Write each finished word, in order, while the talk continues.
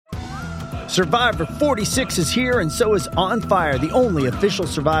Survivor 46 is here, and so is On Fire, the only official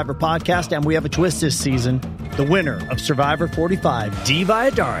Survivor podcast, and we have a twist this season. The winner of Survivor 45, Dee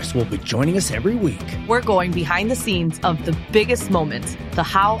Valladares, will be joining us every week. We're going behind the scenes of the biggest moments, the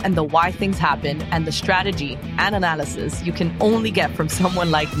how and the why things happen, and the strategy and analysis you can only get from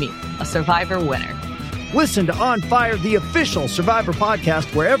someone like me, a Survivor winner. Listen to On Fire, the official Survivor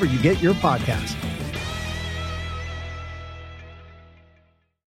podcast, wherever you get your podcast.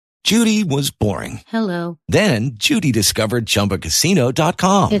 Judy was boring. Hello. Then Judy discovered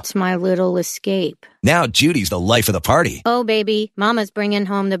ChumbaCasino.com. It's my little escape. Now Judy's the life of the party. Oh, baby, mama's bringing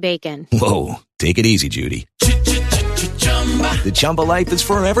home the bacon. Whoa, take it easy, Judy. The Chumba life is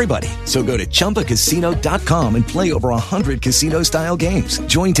for everybody. So go to ChumbaCasino.com and play over 100 casino-style games.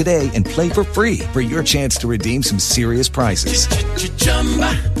 Join today and play for free for your chance to redeem some serious prizes.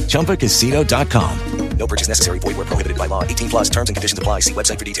 ChumbaCasino.com. No purchase necessary. Void where prohibited by law. 18 plus terms and conditions apply. See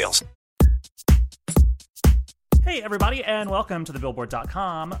website for details. Hey, everybody, and welcome to the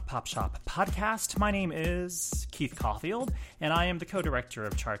Billboard.com Pop Shop Podcast. My name is Keith Caulfield, and I am the co-director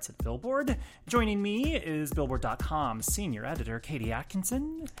of charts at Billboard. Joining me is Billboard.com senior editor Katie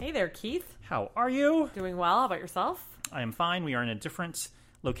Atkinson. Hey there, Keith. How are you? Doing well. How about yourself? I am fine. We are in a different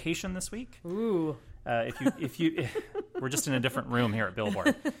location this week. Ooh. We're just in a different room here at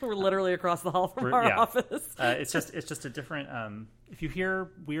Billboard. We're literally across the hall from our office. It's just a different. If you hear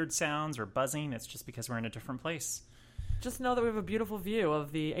weird sounds or buzzing, it's just because we're in a different place. Just know that we have a beautiful view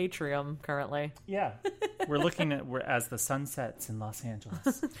of the atrium currently. Yeah, we're looking at as the sun sets in Los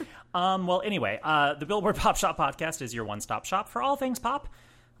Angeles. Well, anyway, the Billboard Pop Shop Podcast is your one-stop shop for all things pop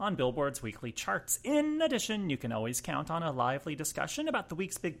on Billboard's weekly charts. In addition, you can always count on a lively discussion about the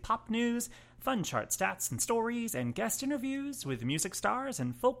week's big pop news, fun chart stats and stories, and guest interviews with music stars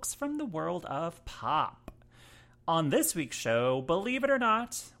and folks from the world of pop. On this week's show, believe it or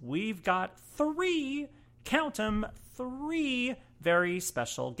not, we've got three very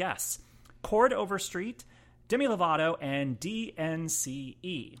special guests. Chord Overstreet, Demi Lovato, and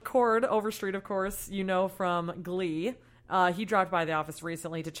DNCE. Chord Overstreet, of course, you know from Glee. He dropped by the office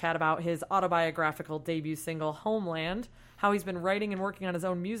recently to chat about his autobiographical debut single, Homeland, how he's been writing and working on his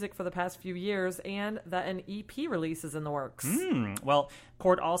own music for the past few years, and that an EP release is in the works. Well,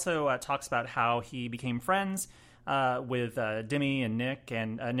 Chord also talks about how he became friends with Demi and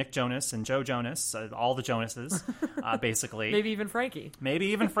Nick Jonas and Joe Jonas, all the Jonases, basically. Maybe even Frankie,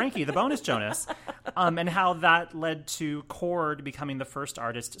 the bonus Jonas, and how that led to Chord becoming the first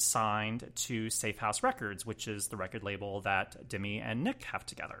artist signed to Safe House Records, which is the record label that Demi and Nick have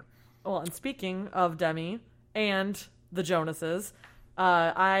together. Well, and speaking of Demi and the Jonases,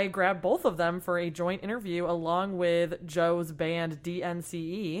 I grabbed both of them for a joint interview along with Joe's band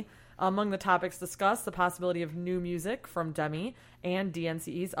DNCE. Among the topics discussed, the possibility of new music from Demi and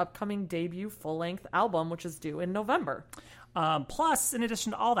DNCE's upcoming debut full-length album, which is due in November. Plus, in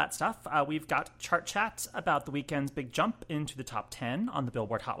addition to all that stuff, we've got chart chat about the weekend's big jump into the top 10 on the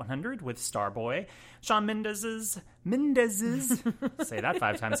Billboard Hot 100 with Starboy, Shawn Mendes's say that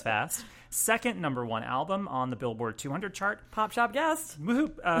 5 times fast, second number 1 album on the Billboard 200 chart. Pop Shop guest.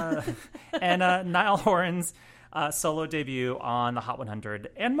 And Niall Horan's solo debut on the Hot 100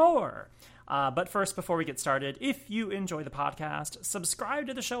 and more. But first, before we get started, if you enjoy the podcast, subscribe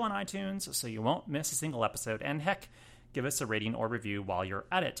to the show on iTunes so you won't miss a single episode. And heck, give us a rating or review while you're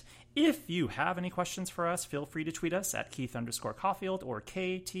at it. If you have any questions for us, feel free to tweet us at Keith_Caulfield or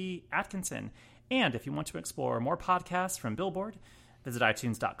KT Atkinson. And if you want to explore more podcasts from Billboard, visit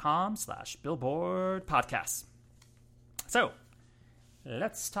iTunes.com/Billboard Podcasts. So,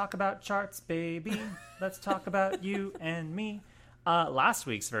 let's talk about charts, baby. Let's talk about you and me. Last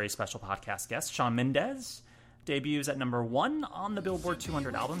week's very special podcast guest, Shawn Mendes, debuts at number 1 on the Billboard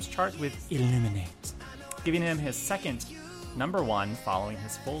 200 Albums chart with Illuminate, giving him his second number 1 following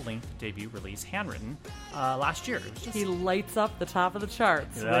his full-length debut release, Handwritten, last year. He lights up the top of the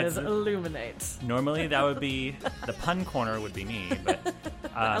charts with Illuminate. Normally that would be, the pun corner would be me, but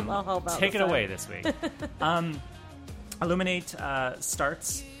take it away this week. Illuminate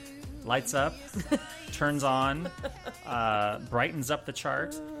starts, lights up, turns on, brightens up the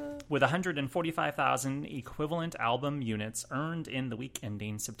chart with 145,000 equivalent album units earned in the week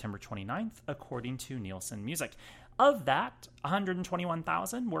ending September 29th, according to Nielsen Music. Of that,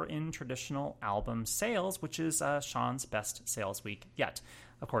 121,000 were in traditional album sales, which is Shawn's best sales week yet.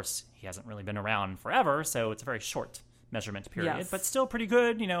 Of course, he hasn't really been around forever, so it's a very short measurement period, yes, but still pretty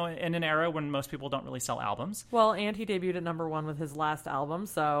good, you know, in an era when most people don't really sell albums. Well, and he debuted at number 1 with his last album,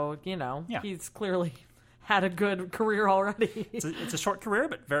 so, you know, he's clearly had a good career already. It's a short career,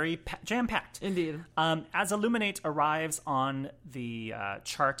 but very jam-packed. Indeed. As Illuminate arrives on the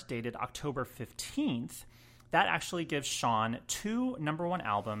chart dated October 15th, that actually gives Sean 2 number one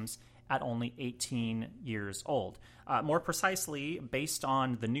albums at only 18 years old. More precisely, based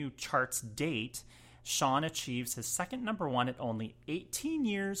on the new chart's date, Sean achieves his second number one at only 18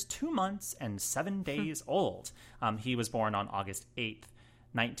 years, 2 months, and 7 days old. He was born on August 8th,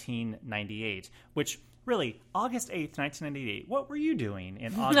 1998, which... Really, August 8th, 1998. What were you doing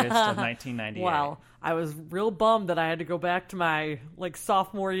in August of 1998? Wow. I was real bummed that I had to go back to my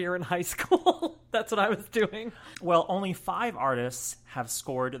sophomore year in high school. That's what I was doing. Well, only 5 artists have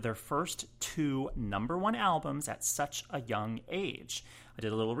scored their first 2 number one albums at such a young age. I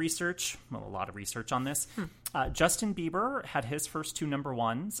did a little research, a lot of research on this. Justin Bieber had his first 2 number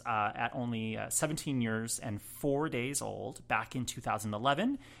ones at only 17 years and 4 days old back in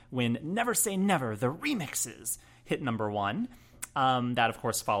 2011 when Never Say Never, the remixes, hit number one. That, of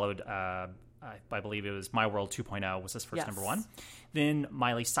course, followed, I believe it was My World 2.0 was his first number one. Then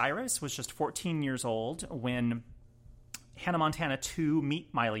Miley Cyrus was just 14 years old when Hannah Montana 2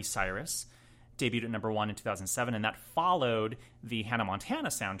 Meet Miley Cyrus debuted at number one in 2007, and that followed the Hannah Montana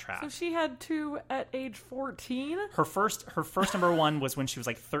soundtrack. So she had 2 at age 14? Her first number one was when she was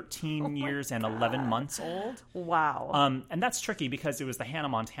 13 years and 11 months old. Wow. And that's tricky because it was the Hannah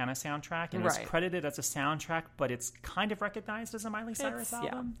Montana soundtrack, and it was credited as a soundtrack, but it's kind of recognized as a Miley Cyrus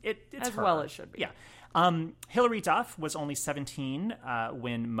album. Yeah. It's as her. well it should be. Yeah. Hilary Duff was only 17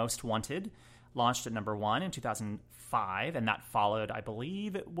 when Most Wanted launched at number one in 2005, and that followed, I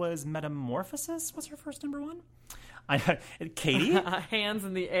believe it was Metamorphosis was her first number one. Katie? Hands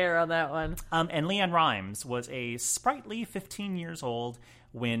in the air on that one. And Leanne Rimes was a sprightly 15 years old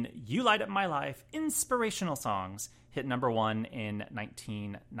when You Light Up My Life, Inspirational Songs, hit number one in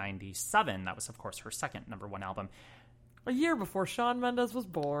 1997. That was, of course, her second number one album. A year before Shawn Mendes was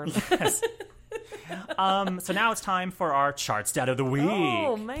born. Yes. So now it's time for our chart stat of the week.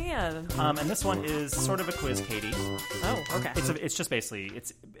 Oh, man. And this one is sort of a quiz, Katie. Oh, okay. It's just basically,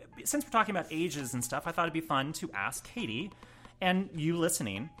 since we're talking about ages and stuff, I thought it'd be fun to ask Katie, and you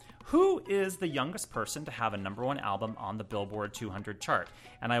listening, who is the youngest person to have a number one album on the Billboard 200 chart?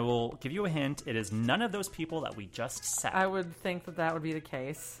 And I will give you a hint. It is none of those people that we just said. I would think that would be the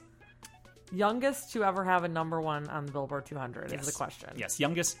case. Youngest to ever have a number one on the Billboard 200 is the question. Yes,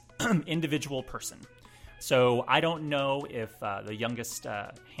 youngest individual person. So I don't know if the youngest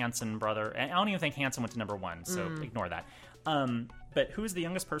Hanson brother, and I don't even think Hanson went to number one, so ignore that. But who's the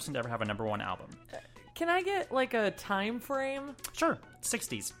youngest person to ever have a number one album? Can I get a time frame? Sure,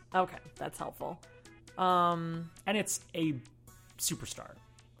 60s. Okay, that's helpful. And it's a superstar,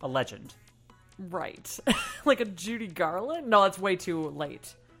 a legend. Right. Like a Judy Garland? No, it's way too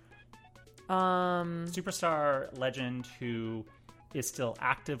late. Superstar legend who is still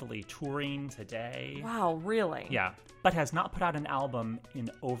actively touring today. Wow, really? Yeah, but has not put out an album in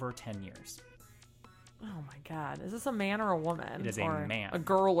over 10 years. Oh my God. Is this a man or a woman? It is a man. A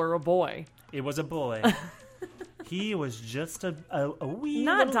girl or a boy? It was a boy. He was just a wee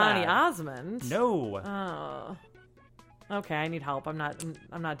Not little Donny lad. Osmond. No. Oh. Okay, I need help. I'm not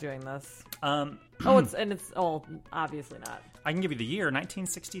doing this. It's obviously not. I can give you the year,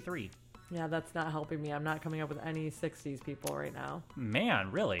 1963. Yeah, that's not helping me. I'm not coming up with any 60s people right now.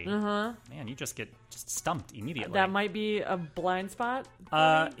 Man, really? Uh-huh. Man, you just get stumped immediately. That might be a blind spot.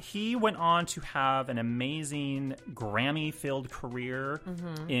 He went on to have an amazing Grammy-filled career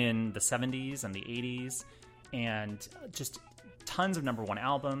in the 70s and the 80s, and just tons of number one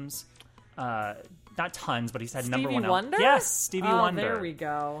albums. Not tons, but he's had number one albums. Stevie Wonder? Yes, Stevie Wonder. There we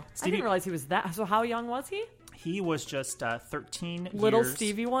go. I didn't realize he was that. So how young was he? He was just 13 Little years.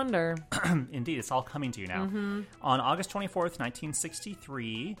 Stevie Wonder. Indeed, it's all coming to you now. On August 24th,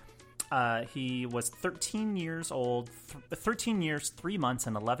 1963, he was 13 years old, 13 years, 3 months,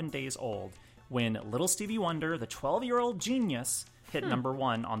 and 11 days old when Little Stevie Wonder, the 12-year-old genius, hit number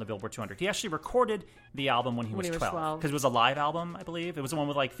one on the Billboard 200. He actually recorded the album when he was 12. Because it was a live album, I believe. It was the one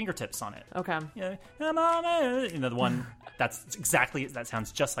with fingertips on it. Okay. Yeah, come on, man. The one that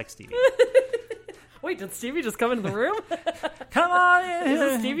sounds just like Stevie. Wait, did Stevie just come into the room? Come on! Is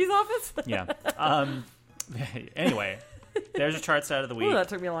this Stevie's office? Yeah. Anyway, there's your chart stat of the week. Ooh, that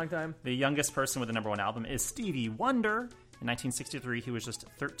took me a long time. The youngest person with the number one album is Stevie Wonder. In 1963, he was just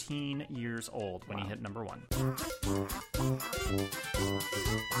 13 years old when he hit number one.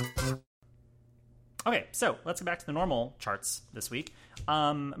 Okay, so let's get back to the normal charts this week.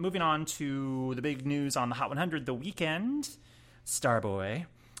 Moving on to the big news on the Hot 100, The Weeknd, Starboy,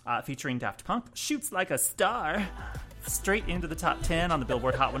 featuring Daft Punk, shoots like a star straight into the top 10 on the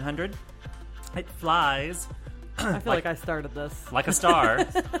Billboard Hot 100. It flies I feel like I started this. like a star.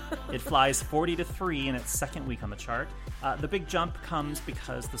 It flies 40-3 in its second week on the chart. The big jump comes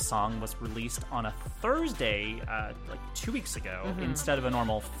because the song was released on a Thursday, like 2 weeks ago, instead of a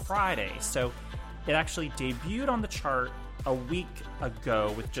normal Friday. So it actually debuted on the chart a week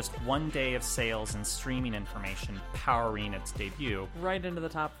ago with just 1 day of sales and streaming information powering its debut. Right into the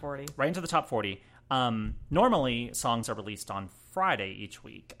top 40. Right into the top 40. Normally, songs are released on Friday each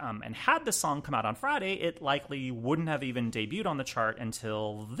week. And had the song come out on Friday, it likely wouldn't have even debuted on the chart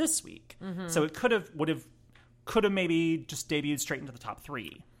until this week. So it could have maybe just debuted straight into the top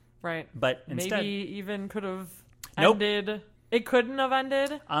 3. Right. But instead, maybe even could have Nope. ended. It couldn't have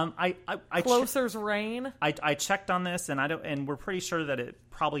ended. I Closer's reign. I checked on this, and we're pretty sure that it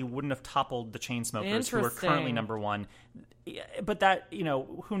probably wouldn't have toppled the Chainsmokers, who are currently Interesting. number 1. But that,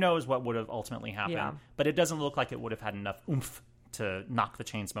 who knows what would have ultimately happened. Yeah. But it doesn't look like it would have had enough oomph to knock the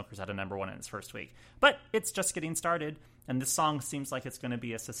Chainsmokers out of number 1 in its first week. But it's just getting started, and this song seems like it's going to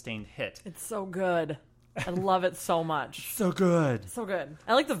be a sustained hit. It's so good. I love it so much. So good. So good.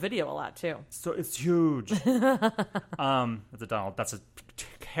 I like the video a lot too. So it's huge. That's a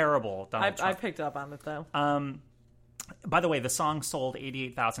terrible Donald Trump. I picked up on it though. By the way, the song sold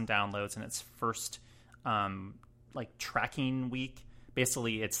 88,000 downloads in its first tracking week.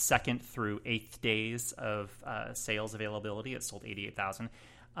 Basically, its second through 8th days of sales availability, it sold 88,000.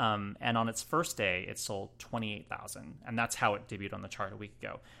 And on its first day, it sold 28,000. And that's how it debuted on the chart a week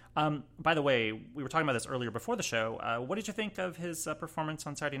ago. By the way, we were talking about this earlier before the show. What did you think of his performance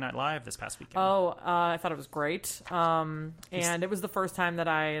on Saturday Night Live this past weekend? I thought it was great. And it was the first time that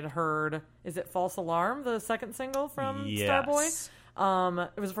I had heard, is it False Alarm, the second single from Starboy?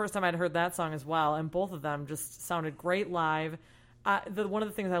 It was the first time I'd heard that song as well, and both of them just sounded great live. One of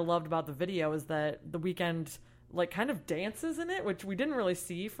the things I loved about the video is that The Weeknd kind of dances in it, which we didn't really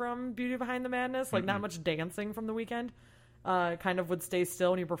see from Beauty Behind the Madness. Not much dancing from The Weeknd. Kind of would stay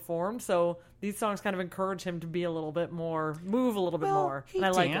still when he performed. So these songs kind of encourage him to be a little bit more, move a little bit more. He and I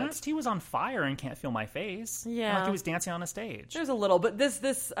danced. like it. He was on fire and Can't Feel My Face. Yeah. Like he was dancing on a stage. There's a little, but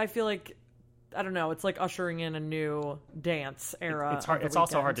this I feel like, I don't know, it's like ushering in a new dance era. It's hard. of The It's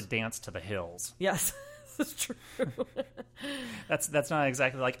also Weeknd. hard to dance to the hills. Yes, this is true. That's not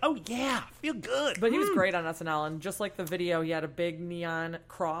exactly like, oh yeah, feel good. But he was great on SNL, and just like the video, he had a big neon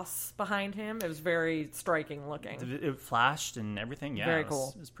cross behind him. It was very striking looking. It flashed and everything. Yeah, Very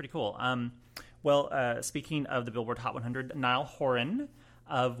cool. It was pretty cool. Speaking of the Billboard Hot 100, Niall Horan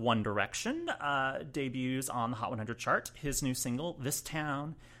of One Direction debuts on the Hot 100 chart. His new single, This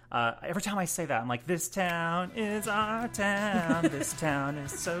Town. Every time I say that, I'm like, this town is our town. This town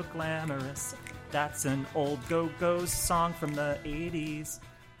is so glamorous. That's an old Go-Go's song from the 80s.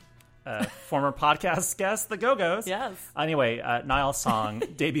 Former podcast guest, the Go-Go's. Yes. Anyway, Niall's song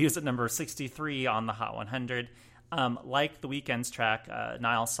debuts at number 63 on the Hot 100. Like The Weeknd's track,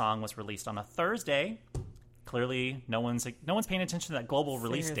 Niall's song was released on a Thursday. Clearly, no one's paying attention to that global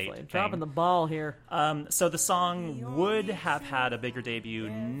release Seriously, date. dropping the ball here. So the song would have had a bigger debut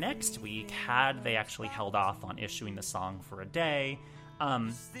next week had they actually held off on issuing the song for a day.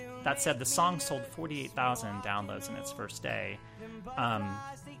 That said, the song sold 48,000 downloads in its first day.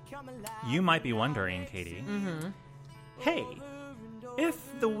 You might be wondering, Katie, hey, if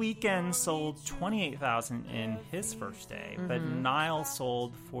The Weeknd sold 28,000 in his first day, but Niall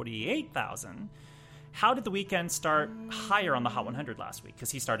sold 48,000, how did The Weeknd start higher on the Hot 100 last week?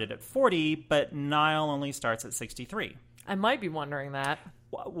 Because he started at 40, but Niall only starts at 63. I might be wondering that.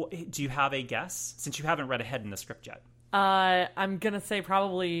 Do you have a guess? Since you haven't read ahead in the script yet. I'm going to say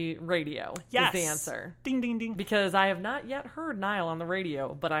probably radio Yes. is the answer. Ding, ding, ding. Because I have not yet heard Niall on the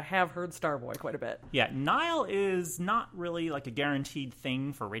radio, but I have heard Starboy quite a bit. Yeah, Niall is not really like a guaranteed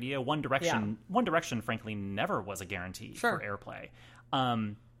thing for radio. One Direction, frankly, never was a guarantee for airplay.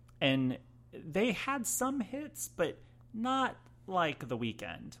 And they had some hits, but not like The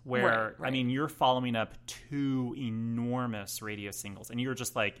Weeknd, where, Right. I mean, you're following up 2 enormous radio singles, and you're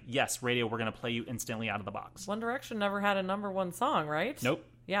just like, yes, radio, we're going to play you instantly out of the box. One Direction never had a number 1 song, right? Nope.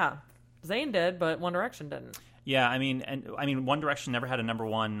 Yeah. Zayn did, but One Direction didn't. Yeah, I mean, One Direction never had a number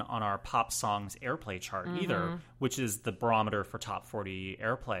 1 on our pop songs airplay chart either, which is the barometer for top 40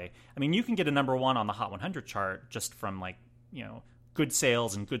 airplay. I mean, you can get a number 1 on the Hot 100 chart just from good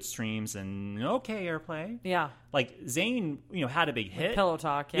sales and good streams and okay airplay. Yeah. Like Zayn, had a big hit. Pillow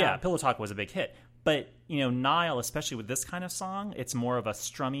Talk, yeah. Yeah, Pillow Talk was a big hit. But, Niall, especially with this kind of song, it's more of a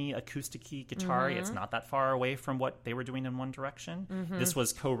strummy, acoustic-y guitar. It's not that far away from what they were doing in One Direction. This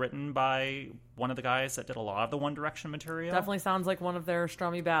was co-written by one of the guys that did a lot of the One Direction material. Definitely sounds like one of their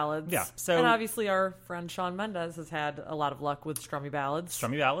strummy ballads. Yeah. And obviously our friend Shawn Mendes has had a lot of luck with strummy ballads.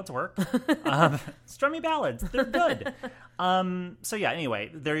 Strummy ballads work. Strummy ballads, they're good. Anyway,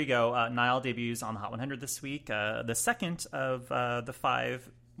 there you go. Niall debuts on the Hot 100 this week. The second of the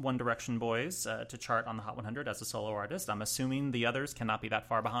 5 One Direction boys to chart on the Hot 100 as a solo artist. I'm assuming the others cannot be that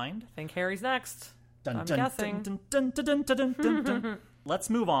far behind. I think Harry's next. I'm Dun, guessing. dun, dun, dun, dun, dun, dun, dun. Let's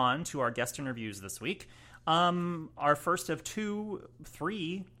move on to our guest interviews this week. Our first of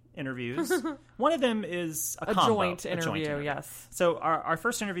 3 interviews. One of them is a combo, joint interview, yes. So our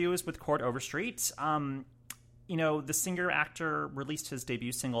first interview is with Chord Overstreet. The singer-actor released his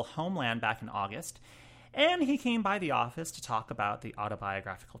debut single Homeland back in August. And he came by the office to talk about the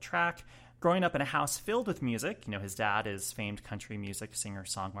autobiographical track. Growing up in a house filled with music, his dad is famed country music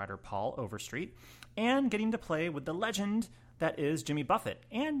singer-songwriter Paul Overstreet, and getting to play with the legend that is Jimmy Buffett.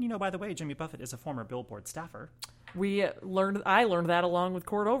 And, by the way, Jimmy Buffett is a former Billboard staffer. I learned that along with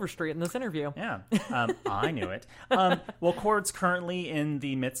Chord Overstreet in this interview. Yeah, I knew it. Chord's currently in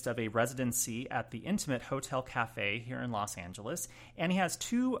the midst of a residency at the Intimate Hotel Cafe here in Los Angeles, and he has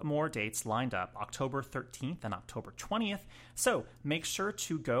 2 more dates lined up, October 13th and October 20th. So make sure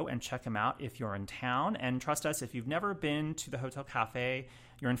to go and check him out if you're in town, and trust us, if you've never been to the Hotel Cafe,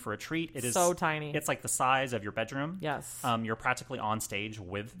 you're in for a treat. It is so tiny. It's like the size of your bedroom. Yes. You're practically on stage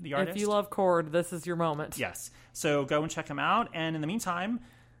with the artist. If you love Chord, this is your moment. Yes. So go and check him out. And in the meantime,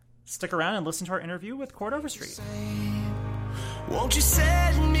 stick around and listen to our interview with Chord Overstreet. Won't you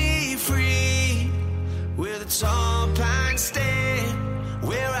set me free with a tall pine stand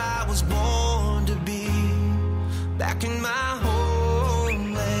where I was born to be, back in my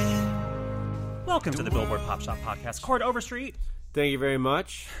homeland. Welcome to the Billboard Pop Shop Podcast. Chord Overstreet. Thank you very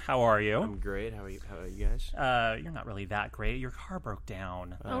much. How are you? I'm great. How are you guys? You're not really that great. Your car broke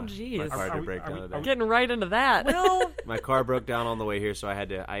down. Oh, geez. My car did break down today. I'm getting right into that. Well, My car broke down on the way here, so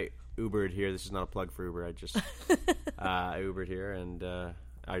I Ubered here. This is not a plug for Uber. I just I Ubered here, and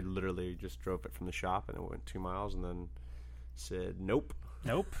I literally just drove it from the shop, and it went 2 miles, and then said nope.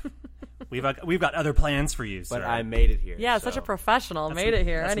 Nope. We've got other plans for you, sir. But I made it here. Yeah, so. such a professional. Made it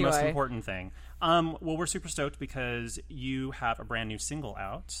here that's anyway. the most important thing. Well, we're super stoked because you have a brand new single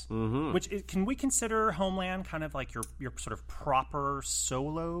out, which can we consider Homeland kind of like your sort of proper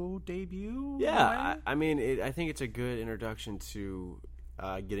solo debut? Yeah, I mean, I think it's a good introduction to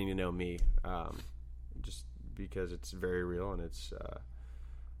getting to know me, just because it's very real, and it's.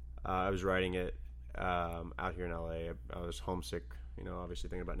 I was writing it out here in LA. I was homesick, obviously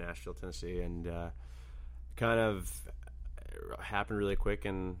thinking about Nashville, Tennessee, and kind of happened really quick,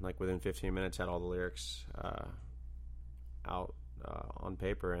 and like within 15 minutes had all the lyrics out on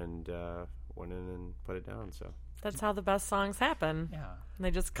paper, and went in and put it down. So that's how the best songs happen. Yeah. And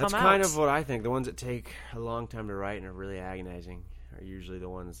they just come out. That's kind of what I think. The ones that take a long time to write and are really agonizing are usually the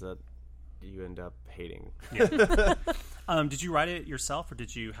ones that you end up hating. Yeah. Did you write it yourself, or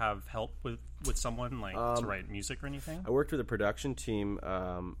did you have help with someone to write music or anything? I worked with a production team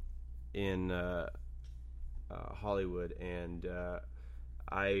in Hollywood, and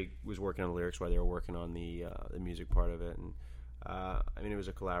I was working on the lyrics while they were working on the music part of it. And I mean, it was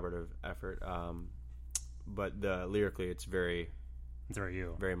a collaborative effort, but lyrically, it's very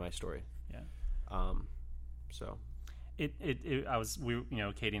you, very my story. Yeah. So.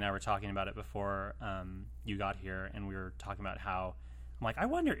 Katie and I were talking about it before you got here, and we were talking about how I'm like, I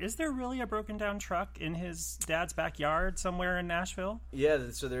wonder, is there really a broken down truck in his dad's backyard somewhere in Nashville? Yeah,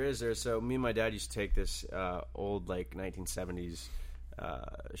 so there is. So me and my dad used to take this old 1970s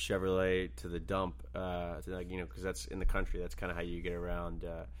Chevrolet to the dump, because that's in the country. That's kind of how you get around.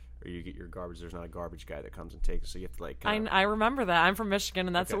 Or you get your garbage. There's not a garbage guy that comes and takes it, so you have to I remember that. I'm from Michigan,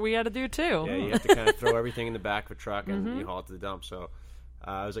 and that's what we had to do too. Yeah, you have to kind of throw everything in the back of a truck and you haul it to the dump. So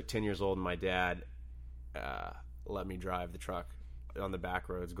I was 10 years old, and my dad let me drive the truck on the back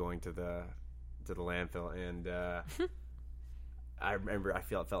roads going to the landfill, and I remember I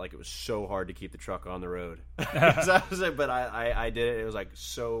felt like it was so hard to keep the truck on the road. But I did it. It was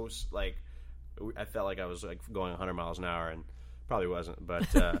so I felt like I was going 100 miles an hour, and probably wasn't, but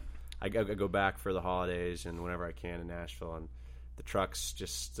I go back for the holidays and whenever I can in Nashville, and the truck's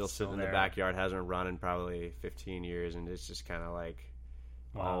just still sitting in the backyard, hasn't run in probably 15 years, and it's just kind of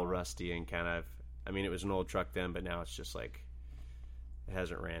all rusty and kind of, I mean, it was an old truck then, but now it's just it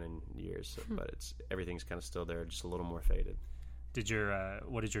hasn't ran in years, but everything's kind of still there, just a little more faded.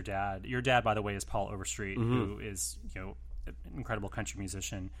 What did your dad, by the way, is Paul Overstreet, who is, an incredible country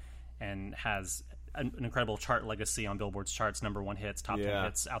musician. and has an incredible chart legacy on Billboard's charts, #1 hits, top 10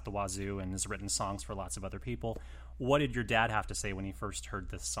 hits out the wazoo, and has written songs for lots of other people. What did your dad have to say when he first heard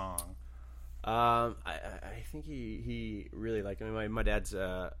this song? I think he really liked it. I mean, my dad's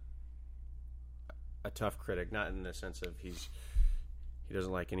a tough critic, not in the sense of he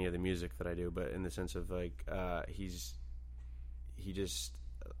doesn't like any of the music that I do, but in the sense of like he just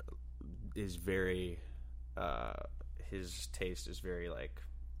is very his taste is very like,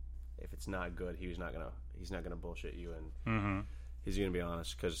 if it's not good, he's not gonna bullshit you, and he's gonna be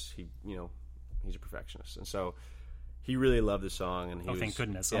honest, because he's a perfectionist, and so he really loved the song. And thank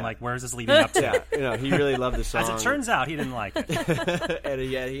goodness. I'm like, where's this leading up to? Yeah, he really loved the song. As it turns out, he didn't like it. And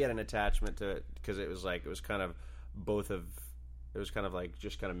he had an attachment to it, because it was kind of like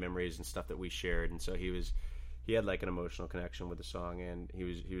just kind of memories and stuff that we shared, and so he had like an emotional connection with the song, and he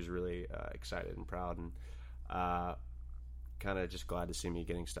was really excited and proud, and kind of just glad to see me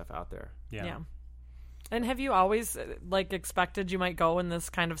getting stuff out there. Yeah. And have you always like expected you might go in this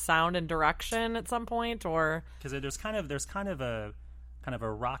kind of sound and direction at some point, or because there's kind of a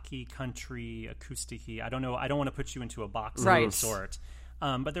rocky country acoustic-y, I don't know, I don't want to put you into a box of some sort,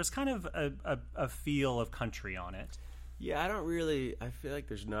 but there's kind of a feel of country on it. Yeah, I feel like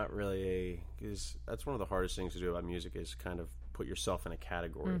there's not really because that's one of the hardest things to do about music is kind of put yourself in a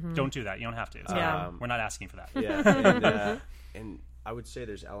category. Don't do that. You don't have to. We're not asking for that. Yeah, and I would say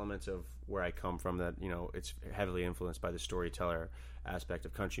there's elements of where I come from that, it's heavily influenced by the storyteller aspect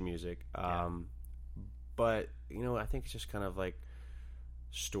of country music. But, I think it's just kind of like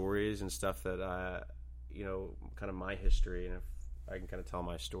stories and stuff that, kind of my history. And if I can kind of tell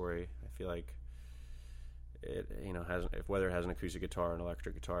my story, I feel like it, whether it has an acoustic guitar or an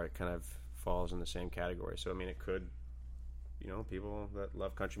electric guitar, it kind of falls in the same category. So, I mean, it could, people that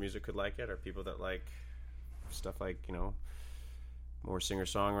love country music could like it, or people that like stuff like, more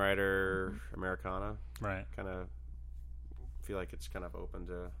singer-songwriter, Americana. Right. Kind of feel like it's kind of open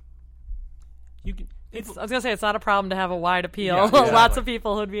to... I was going to say, it's not a problem to have a wide appeal. Yeah, exactly. Lots of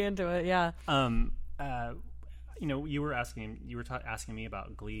people who'd be into it, yeah. You were asking me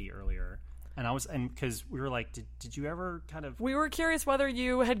about Glee earlier. And because we were like, did you ever kind of... We were curious whether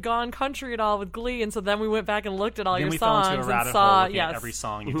you had gone country at all with Glee, and so then we went back and looked at all your songs. Then we fell into a rabbit hole looking at every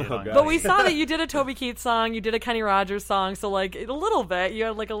song you did on Glee. But we saw that you did a Toby Keith song, you did a Kenny Rogers song, so like a little bit, you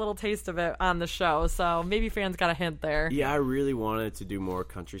had like a little taste of it on the show, so maybe fans got a hint there. Yeah, I really wanted to do more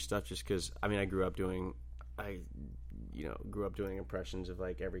country stuff just because, I mean, I grew up doing impressions of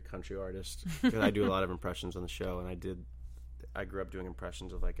like every country artist. I do a lot of impressions on the show, and I grew up doing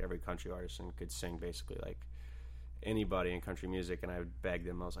impressions of like every country artist and could sing basically like anybody in country music, and I would beg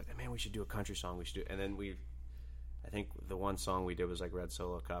them. I was like, man, we should do a country song. And then I think the one song we did was like Red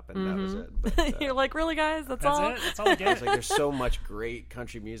Solo Cup, and that was it. But, you're like, really, guys? That's all? That's all we get? It's like there's so much great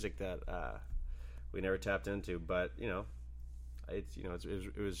country music that we never tapped into, but it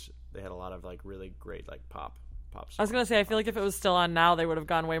was they had a lot of like really great like pop songs. I was gonna say, I feel like if it was still on now, they would have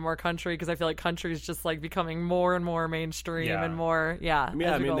gone way more country, because I feel like country is just like becoming more and more mainstream and more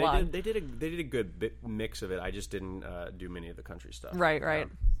they did a good mix of it. I just didn't do many of the country stuff. Right.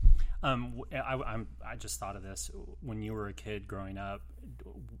 I just thought of this. When you were a kid growing up,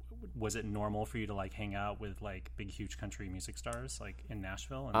 was it normal for you to like hang out with like big, huge country music stars like in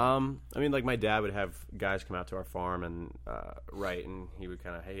Nashville? I mean, like my dad would have guys come out to our farm and write, and he would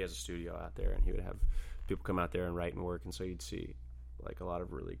kind of, he has a studio out there, and he would have people come out there and write and work, and so you'd see like a lot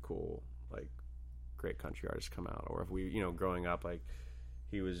of really cool, like great country artists come out. Or if we, growing up, like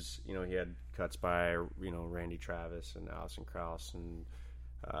he was, he had cuts by, Randy Travis and Alison Krauss and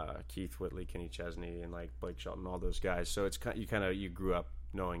Keith Whitley, Kenny Chesney, and like Blake Shelton, all those guys. So it's you grew up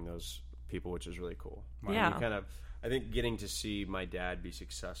knowing those people, which is really cool. Yeah. And I think getting to see my dad be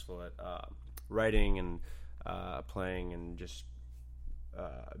successful at writing and playing and just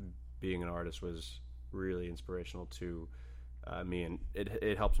being an artist was really inspirational to me, and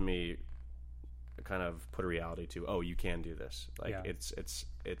it helped me kind of put a reality to, oh, you can do this. Like it's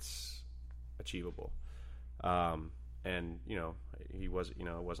achievable. And he was,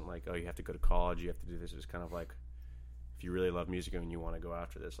 it wasn't like, oh, you have to go to college, you have to do this. It was kind of like, if you really love music and you want to go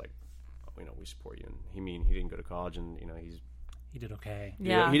after this, like, we support you. And he didn't go to college, and he did okay.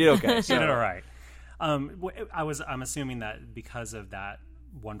 Yeah, he did okay. So. He did all right. I'm assuming that because of that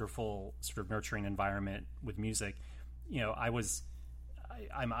wonderful sort of nurturing environment with music,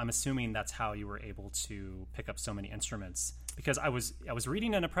 I'm assuming that's how you were able to pick up so many instruments, because I was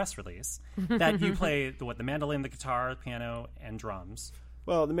reading in a press release that you play the mandolin, the guitar, piano, and drums.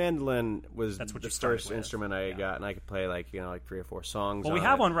 Well, the mandolin was the first instrument I got, and I could play like 3 or 4 songs. Well, we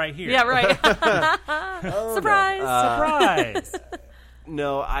have one right here. Yeah, right. Oh, surprise! No. Surprise!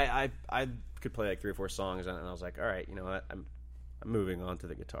 No, I could play like 3 or 4 songs, and I was like, all right, you know what, I'm moving on to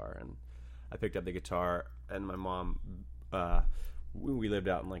the guitar, and I picked up the guitar, and my mom, we lived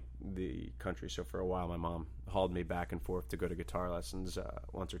out in like the country, so for a while my mom hauled me back and forth to go to guitar lessons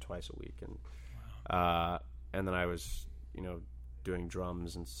once or twice a week, and then I was, you know, doing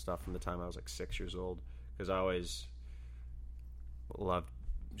drums and stuff from the time I was like 6 years old, because I always loved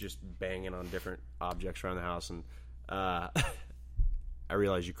just banging on different objects around the house, and I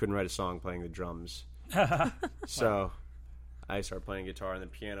realized you couldn't write a song playing the drums. So I started playing guitar, and then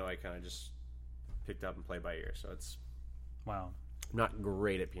piano I kind of just picked up and played by ear. So it's Wow. I'm not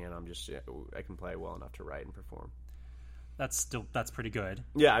great at piano. I can play well enough to write and perform. That's pretty good.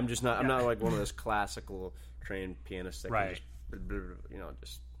 Yeah, I'm not like one of those classical trained pianists that Right. can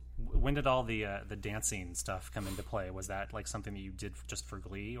just When did all the dancing stuff come into play? Was that like something that you did just for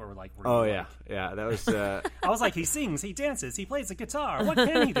glee, or like? Oh yeah, yeah. That was. I was like, he sings, he dances, he plays the guitar. What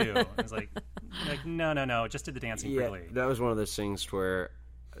can he do? I was like no, just did the dancing for glee. That was one of those things where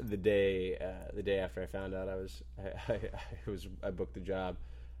the day after I found out I booked the job,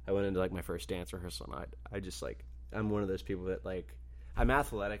 I went into like my first dance rehearsal, and I just like, I'm one of those people that like, I'm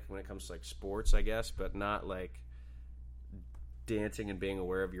athletic when it comes to like sports, I guess, but not like dancing and being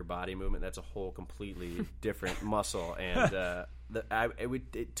aware of your body movement. That's a whole completely different muscle, and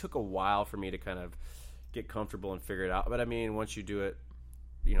it took a while for me to kind of get comfortable and figure it out. But I mean, once you do it,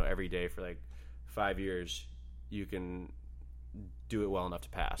 you know, every day for like 5 years, you can do it well enough to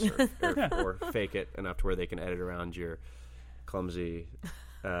pass, or fake it enough to where they can edit around your clumsy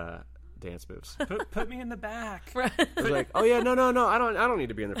dance moves. Put me in the back. I was like, oh yeah, no, I don't need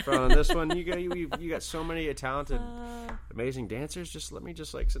to be in the front on this one. You got so many talented, amazing dancers. Just let me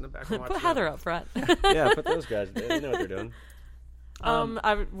just like sit in the back and watch. Put Heather up front. Yeah, put those guys. They know what they're doing.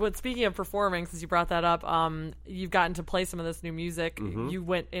 Speaking of performing, since you brought that up, you've gotten to play some of this new music. Mm-hmm. You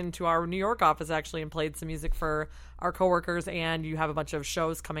went into our New York office actually and played some music for our coworkers, and you have a bunch of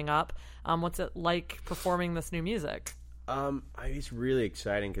shows coming up. What's it like performing this new music? It's really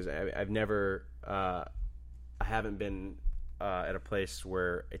exciting because I've never, I haven't been at a place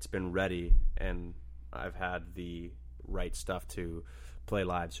where it's been ready and I've had the right stuff to play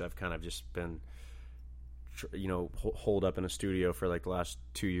live. So I've kind of just been, holed up in a studio for like the last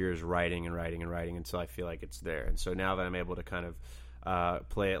 2 years, writing until I feel like it's there. And so now that I'm able to kind of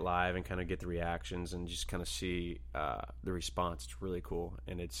play it live and kind of get the reactions and just kind of see the response, it's really cool.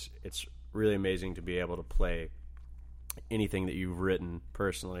 And it's really amazing to be able to play anything that you've written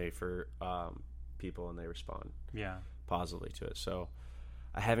personally for people, and they respond positively to it. So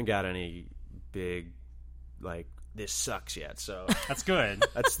I haven't got any big like this sucks yet, so that's good.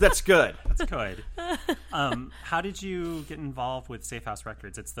 That's good. That's good. How did you get involved with Safe House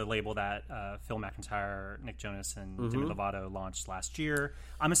Records? It's the label that Phil McIntyre, Nick Jonas, and Demi Lovato launched last year.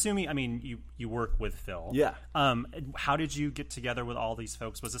 I'm assuming, I mean, you work with Phil. Yeah. How did you get together with all these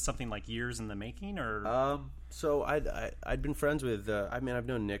folks? Was this something like years in the making, or? So I'd been friends with. I've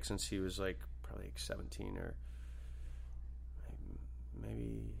known Nick since he was like probably like 17 or.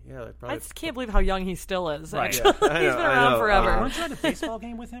 Maybe, yeah. Probably. I just can't believe how young he still is. Right. Actually. Yeah, He's been around forever. Weren't you at a baseball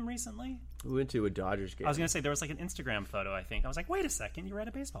game with him recently? We went to a Dodgers game. I was going to say, there was like an Instagram photo, I think. I was like, wait a second, you were at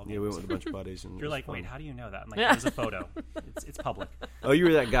a baseball game. Yeah, we went with a bunch of buddies. And you're like, wait, how do you know that? I'm like, there's a photo. It's public. Oh, you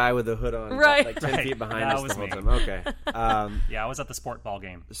were that guy with the hood on, right? Like 10 feet behind that us was the whole me. time. Okay. Yeah, I was at the sport ball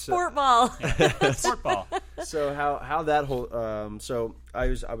game. Sport ball. Sport ball. So how that whole so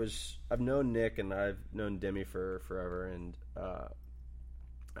I've known Nick and I've known Demi for forever, and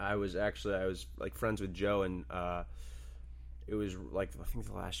I was like friends with Joe, and it was like I think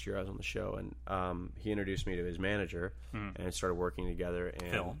the last year I was on the show, and he introduced me to his manager, and started working together.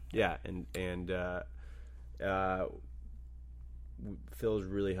 And Phil. Yeah, and Phil's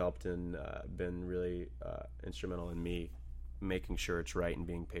really helped and been really instrumental in me making sure it's right and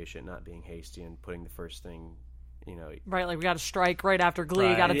being patient, not being hasty, and putting the first thing, Right, like we got to strike right after Glee.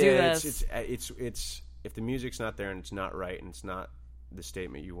 Right. Got to do this. It's if the music's not there and it's not right and it's not the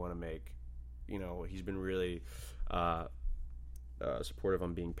statement you want to make, he's been really supportive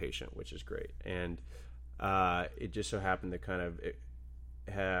on being patient, which is great. And it just so happened that kind of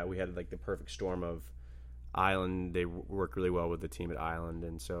we had like the perfect storm of Island. They worked really well with the team at Island,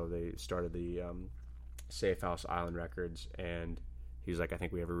 and so they started the Safe House Island Records. And he's like, I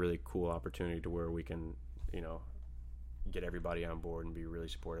think we have a really cool opportunity to where we can, get everybody on board and be really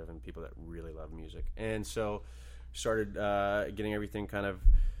supportive and people that really love music. And so started getting everything kind of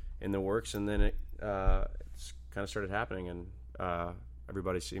in the works, and then it's kind of started happening, and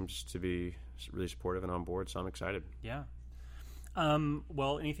everybody seems to be really supportive and on board, so I'm excited. Yeah.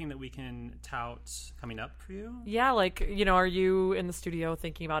 Well, anything that we can tout coming up for you? Yeah, like, are you in the studio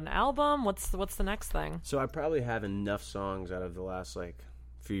thinking about an album? What's the next thing? So I probably have enough songs out of the last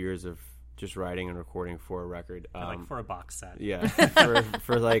few years of just writing and recording for a record. Like for a box set. Yeah,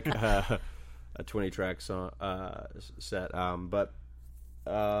 for like a 20-track song set. But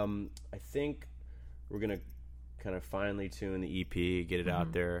I think we're gonna kind of finely tune the EP, get it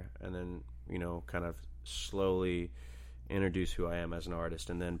out there, and then kind of slowly introduce who I am as an artist,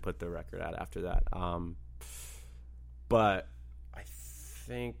 and then put the record out after that. But I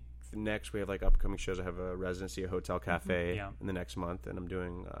think next we have upcoming shows. I have a residency at Hotel Cafe in the next month, and I'm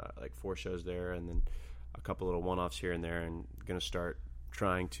doing 4 shows there, and then a couple little one-offs here and there, and going to start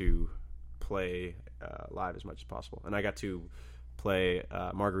trying to play live as much as possible. And I got to play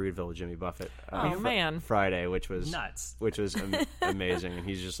Margaritaville with Jimmy Buffett Friday, which was nuts, which was amazing. And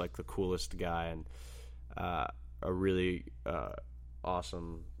he's just the coolest guy, and a really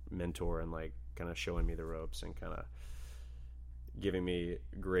awesome mentor, and kind of showing me the ropes and kind of giving me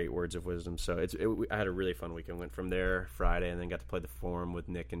great words of wisdom. So I had a really fun weekend. Went from there Friday, and then got to play the Forum with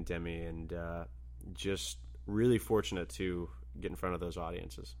Nick and Demi, and just really fortunate to get in front of those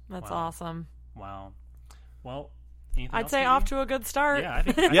audiences. That's awesome. Wow. Well, I'd say off to a good start. Yeah, I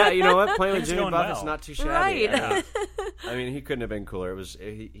think. Yeah, you know what? Playing with Jimmy Buffett's well. not too shabby. Right. Yeah. I mean, he couldn't have been cooler. It was,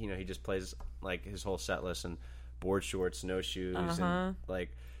 he just plays his whole set list and board shorts, no shoes, and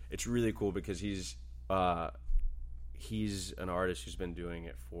it's really cool because he's an artist who's been doing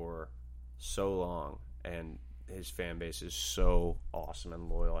it for so long, and his fan base is so awesome and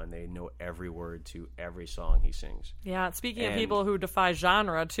loyal, and they know every word to every song he sings. Yeah, speaking of people who defy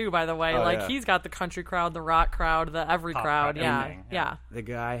genre too, by the way, he's got the country crowd, the rock crowd, the every pop crowd. crowd, Yeah. The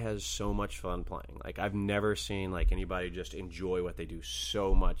guy has so much fun playing. I've never seen anybody just enjoy what they do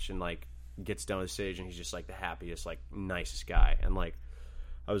so much, and gets down the stage and he's just the happiest, nicest guy. And I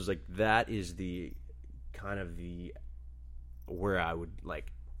was that is the kind of the where I would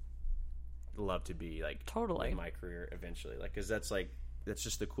love to be totally in my career eventually, because that's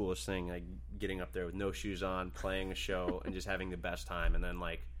just the coolest thing, getting up there with no shoes on, playing a show and just having the best time, and then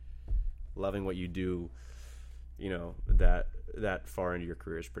loving what you do, that far into your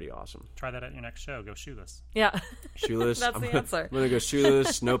career is pretty awesome. Try that at your next show. Go shoeless. Yeah. Shoeless. That's the answer. I'm gonna go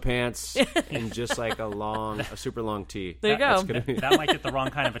shoeless, no pants, and just a super long tee. There you go. That might get the wrong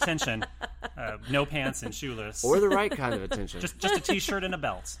kind of attention. No pants and shoeless, or the right kind of attention. just a t-shirt and a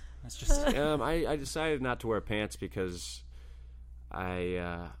belt. It's just. I decided not to wear pants because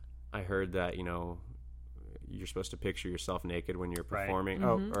I heard that you're supposed to picture yourself naked when you're performing. Right.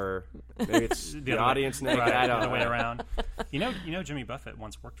 Oh, or maybe it's the audience naked. Right, I don't the know. other way around. Jimmy Buffett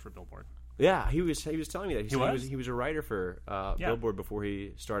once worked for Billboard. Yeah, he was telling me that he was a writer for Billboard before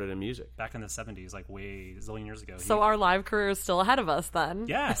he started in music back in the 70s, way zillion years ago. So our live career is still ahead of us then.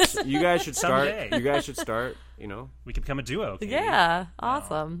 Yes, you guys should start. Someday. You guys should start. We could become a duo. Katie. Yeah,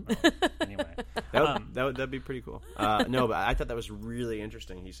 awesome. No. Anyway, that'd be pretty cool. No, but I thought that was really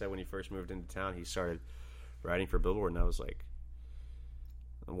interesting. He said when he first moved into town, he started writing for Billboard, and I was like,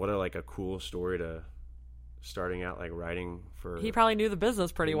 what a cool story to starting out writing for. He probably knew the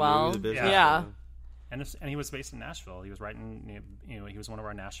business pretty well. Yeah. And he was based in Nashville. He was writing, he was one of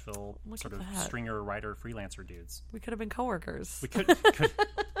our Nashville stringer writer freelancer dudes. We could have been coworkers. We could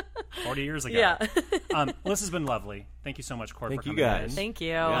 40 years ago. Yeah. Well, this has been lovely. Thank you so much, Cord, for coming in. Thank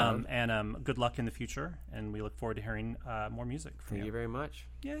you. And good luck in the future. And we look forward to hearing more music from you. Thank you very much.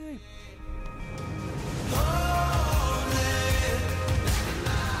 Yay.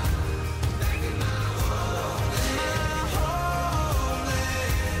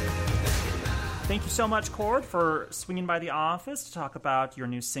 Thank you so much, Cord, for swinging by the office to talk about your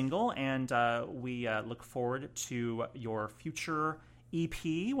new single, and we look forward to your future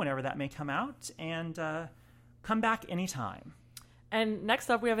EP, whenever that may come out, and come back anytime. And next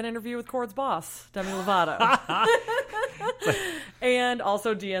up, we have an interview with Cord's boss, Demi Lovato. And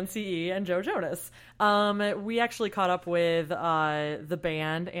also DNCE and Joe Jonas. We actually caught up with the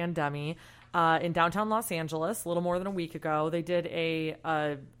band and Demi in downtown Los Angeles a little more than a week ago. They did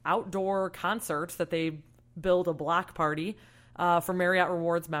a outdoor concert that they billed a block party for Marriott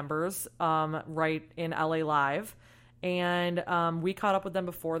Rewards members right in LA Live. And we caught up with them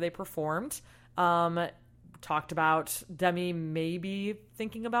before they performed. Talked about Demi maybe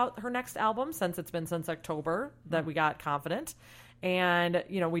thinking about her next album since October that we got Confident. And,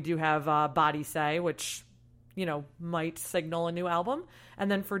 we do have Body Say, which, might signal a new album. And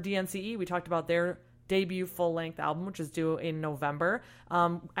then for DNCE, we talked about their debut full-length album, which is due in November.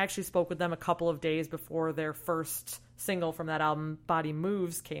 I actually spoke with them a couple of days before their first single from that album, Body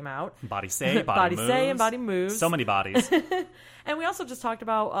Moves, came out. Body Say, Body Moves. Say and Body Moves. So many bodies. And we also just talked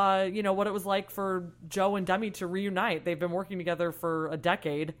about, what it was like for Joe and Demi to reunite. They've been working together for a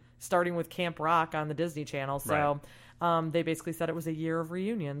decade, starting with Camp Rock on the Disney Channel. So they basically said it was a year of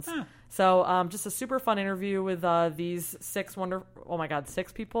reunions. So just a super fun interview with these six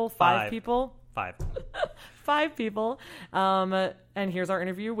people? Five people? Five people. And here's our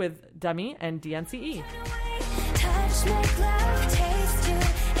interview with Demi and DNCE. Touch, make love, taste you.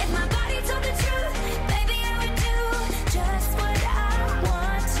 If my body told the truth, baby, I would do just what I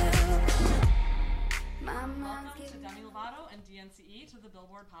want to. Welcome to Demi Lovato and DNCE to the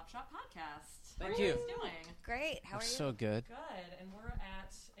Billboard Pop Shop Podcast. Thank How you. are you guys doing? Great. How are you? So good. Good. And we're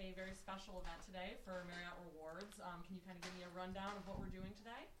at a very special event today for Marriott Rewards. Can you kind of give me a rundown of what we're doing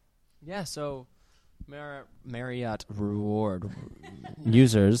today? Yeah, so Marriott Reward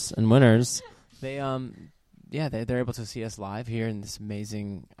users and winners, they're able to see us live here in this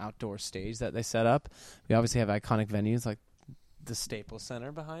amazing outdoor stage that they set up. We obviously have iconic venues like the Staples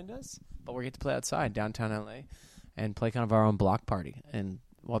Center behind us, but we get to play outside downtown LA and play kind of our own block party. And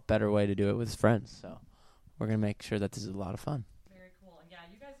what better way to do it with friends? So we're going to make sure that this is a lot of fun. Very cool. And yeah,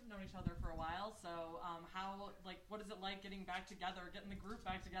 you guys have known each other for a while, so what is it like getting back together, getting the group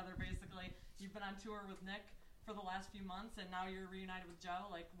back together, basically? You've been on tour with Nick for the last few months, and now you're reunited with Joe.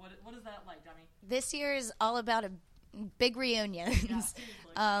 Like, what is that like, Demi? This year is all about a big reunion.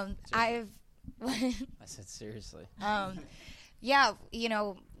 Yeah, I said seriously. Yeah,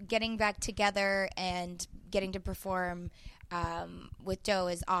 getting back together and getting to perform with Joe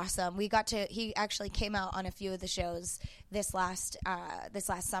is awesome. He actually came out on a few of the shows this last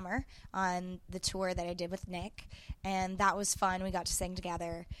summer on the tour that I did with Nick, and that was fun. We got to sing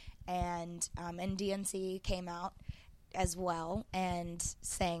together, and DNC came out as well and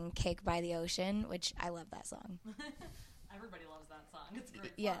sang Cake by the Ocean, which I love that song. Everybody loves that song. It's great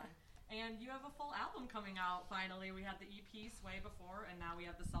fun. Yeah. And you have a full album coming out finally. We had the EP Sway before, and now we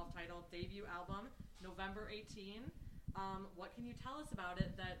have the self-titled debut album, November 18. What can you tell us about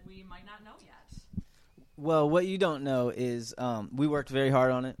it that we might not know yet? Well, what you don't know is we worked very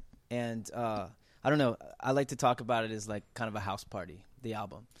hard on it, and I don't know. I like to talk about it as like kind of a house party, the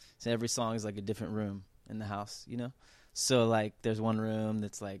album. So every song is like a different room in the house, So like there's one room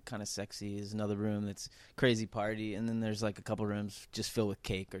that's like kind of sexy, there's another room that's crazy party, and then there's like a couple rooms just filled with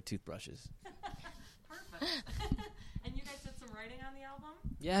cake or toothbrushes. Perfect. And you guys did some writing on the album?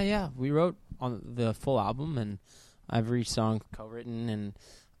 Yeah. We wrote on the full album, and every song co-written, and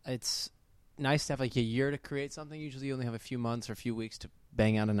it's nice to have like a year to create something. Usually you only have a few months or a few weeks to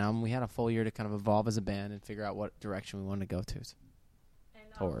bang out an album. We had a full year to kind of evolve as a band and figure out what direction we wanted to go to.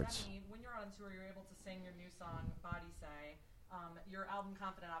 And towards. Demi, when you're on tour, you're able to sing your new song, Body Say. Your album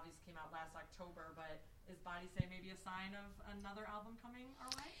Confident obviously came out last October, but is Body Say maybe a sign of another album coming our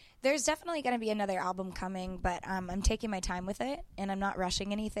way? There's definitely going to be another album coming, but I'm taking my time with it, and I'm not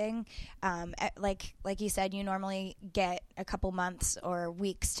rushing anything. Like you said, you normally get a couple months or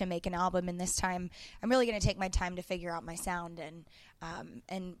weeks to make an album, and this time I'm really going to take my time to figure out my sound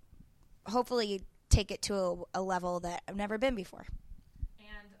and hopefully take it to a level that I've never been before.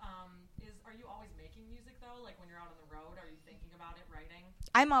 And are you always making music, though? Like when you're out on the road, are you thinking about it, writing?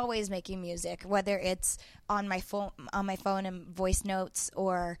 I'm always making music, whether it's on my phone and voice notes,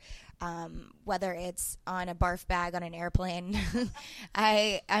 or whether it's on a barf bag on an airplane.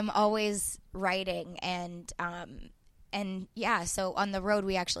 I'm always writing, and yeah. So on the road,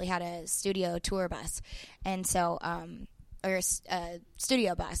 we actually had a studio tour bus, and so or a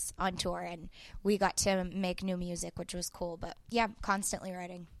studio bus on tour, and we got to make new music, which was cool. But yeah, constantly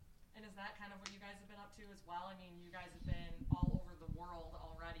writing. And is that kind of what you guys have been up to as well? I mean, you guys have been all over the world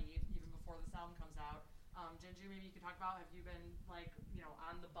already, even before this album comes out. Jinju, maybe you could talk about, have you been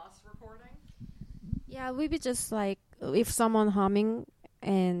on the bus recording? Yeah, we be just like if someone humming,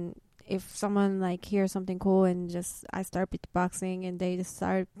 and if someone like hears something cool, and just I start beatboxing, and they just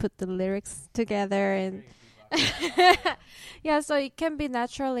start put the lyrics together, and yeah, so it can be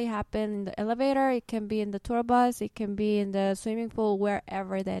naturally happen in the elevator, it can be in the tour bus, it can be in the swimming pool,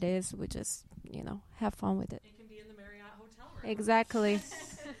 wherever that is. We just have fun with it. It can be in the Marriott hotel room. Exactly.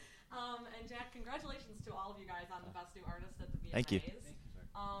 And Jack, congratulations to all of you guys on the Best New Artist at the VMAs. Thank you.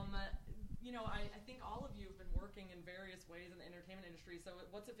 I think all of you have been working in various ways in the entertainment industry. So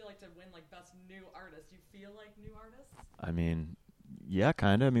what's it feel like to win Best New Artist? Do you feel like new artists? I mean, yeah,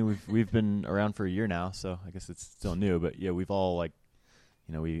 kind of. I mean, we've been around for a year now, so I guess it's still new. But yeah, we've all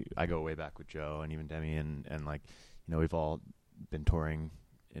I go way back with Joe and even Demi, and we've all been touring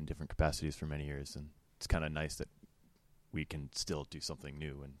in different capacities for many years, and it's kind of nice that we can still do something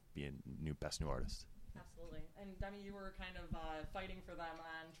new and be a best new artist. Absolutely. And Demi, you were kind of fighting for them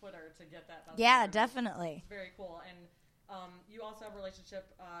on Twitter to get that. Yeah, definitely. It's very cool. And you also have a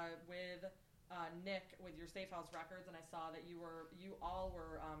relationship with Nick with your Safe House Records, and I saw that you all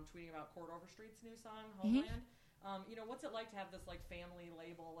were tweeting about Court Overstreet's new song, Homeland. What's it like to have this like family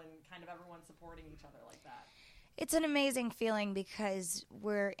label and kind of everyone supporting each other like that? It's an amazing feeling because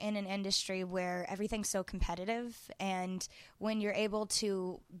we're in an industry where everything's so competitive, and when you're able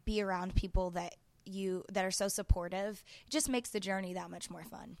to be around people that are so supportive, it just makes the journey that much more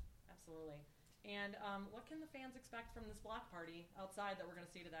fun. Absolutely. And what can the fans expect from this block party outside that we're going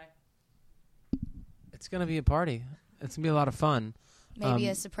to see today? It's going to be a party. It's going to be a lot of fun. Maybe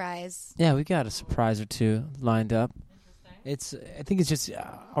a surprise. Yeah, we got a surprise or two lined up. I think it's just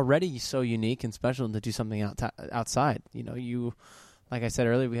already so unique and special to do something outside. Like I said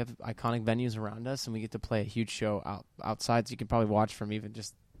earlier, we have iconic venues around us, and we get to play a huge show outside. So you can probably watch from even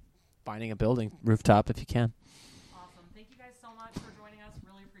just finding a building rooftop if you can. Awesome! Thank you guys so much for joining us.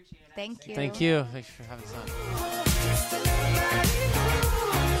 Really appreciate it. Thank you. Thank you. Thanks for having us on.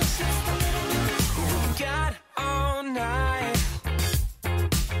 Got all night.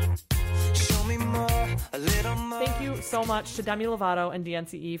 Show me more. Thank you so much to Demi Lovato and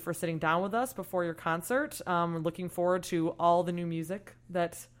DNCE for sitting down with us before your concert. We're looking forward to all the new music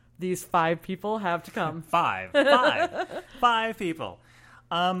that these 5 people have to come. Five people.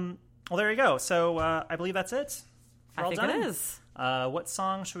 Well, there you go. So I believe that's it. I think it is. What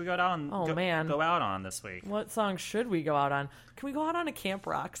song should we go out on? Go out on this week. What song should we go out on? Can we go out on a camp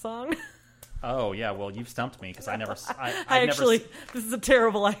rock song? Oh yeah, well you've stumped me because I never. This is a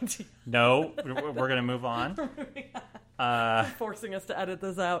terrible idea. No, we're gonna move on. Forcing us to edit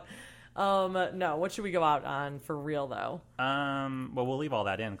this out. No, what should we go out on for real though? Well, we'll leave all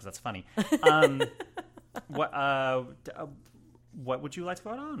that in because that's funny. What would you like to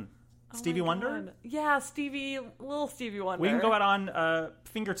go out on? Stevie Wonder? Yeah, little Stevie Wonder. We can go out on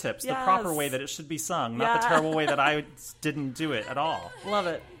Fingertips, yes. The proper way that it should be sung, not the terrible way that I didn't do it at all. Love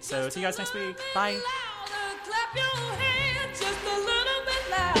it. So see you guys next week. Bye. Clap your hands just a little bit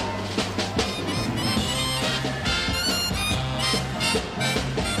loud.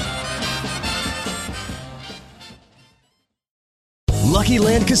 Lucky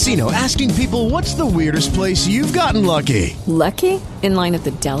Land Casino, asking people, what's the weirdest place you've gotten lucky? Lucky? In line at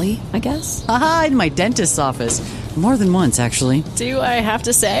the deli, I guess? Aha, in my dentist's office. More than once, actually. Do I have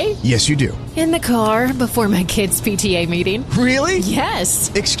to say? Yes, you do. In the car before my kids' PTA meeting. Really? Yes.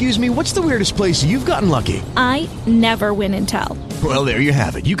 Excuse me, what's the weirdest place you've gotten lucky? I never win and tell. Well, there you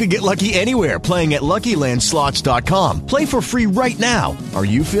have it. You can get lucky anywhere, playing at LuckyLandSlots.com. Play for free right now. Are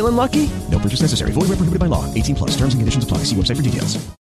you feeling lucky? No purchase necessary. Void where prohibited by law. 18+. Terms and conditions apply. See website for details.